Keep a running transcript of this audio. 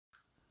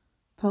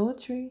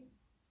Poetry.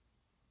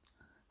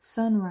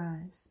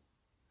 Sunrise.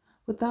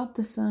 Without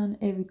the sun,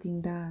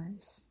 everything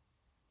dies.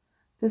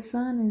 The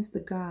sun is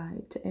the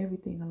guide to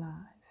everything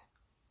alive.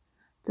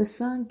 The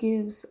sun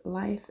gives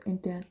life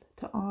and death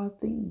to all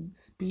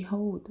things.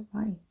 Behold the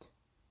light,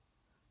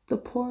 the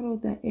portal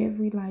that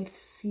every life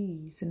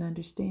sees and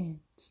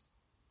understands.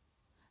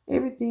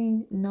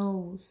 Everything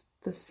knows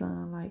the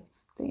sun like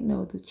they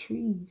know the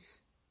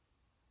trees.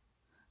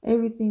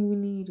 Everything we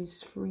need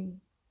is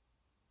free.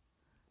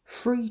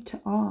 Free to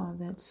all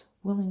that's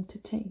willing to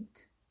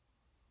take.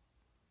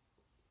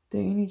 The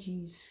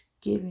energies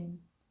given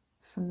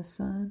from the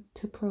sun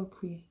to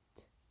procreate.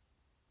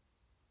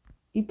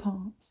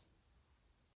 Palms.